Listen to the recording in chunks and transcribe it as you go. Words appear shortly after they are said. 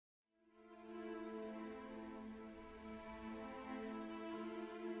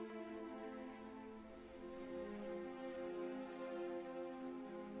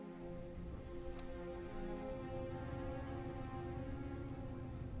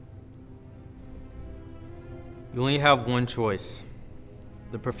You only have one choice.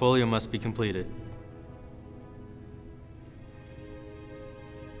 The portfolio must be completed.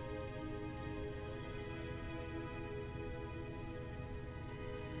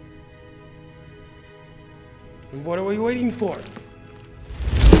 And what are we waiting for?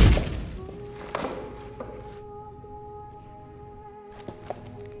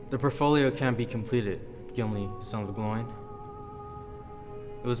 The portfolio can't be completed, Gimli, son of Gloin.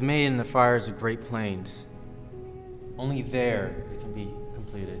 It was made in the fires of Great Plains. Only there it can be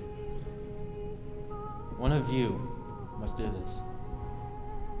completed. One of you must do this.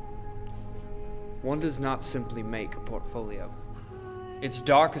 One does not simply make a portfolio. Its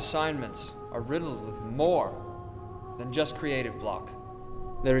dark assignments are riddled with more than just creative block.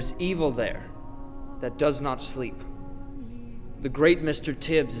 There is evil there that does not sleep. The great Mr.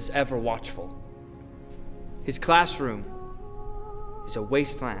 Tibbs is ever watchful. His classroom is a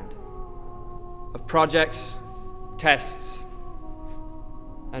wasteland of projects, tests,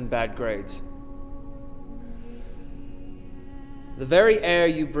 and bad grades. The very air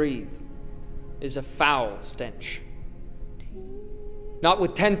you breathe is a foul stench. Not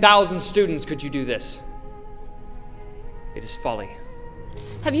with 10,000 students could you do this. It is folly.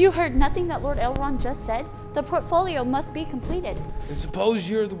 Have you heard nothing that Lord Elrond just said? The portfolio must be completed. And suppose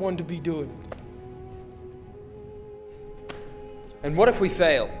you're the one to be doing it. And what if we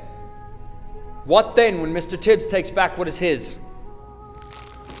fail? What then when Mr. Tibbs takes back what is his?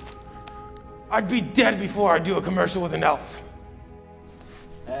 I'd be dead before I'd do a commercial with an elf.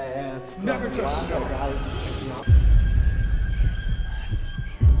 Never trust a guy.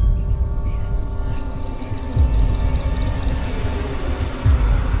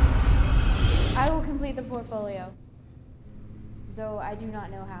 I will complete the portfolio, though I do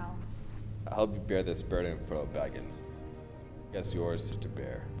not know how. I'll help you bear this burden, fellow Baggins. Guess yours is to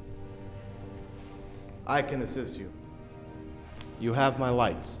bear. I can assist you. You have my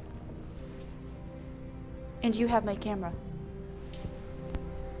lights. And you have my camera.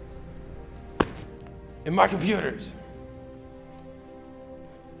 And my computers.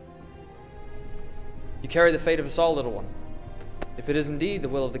 You carry the fate of us all, little one. If it is indeed the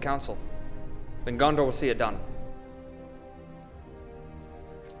will of the council, then Gondor will see it done.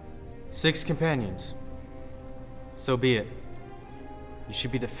 6 companions. So be it. You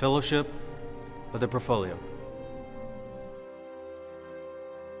should be the fellowship of the portfolio.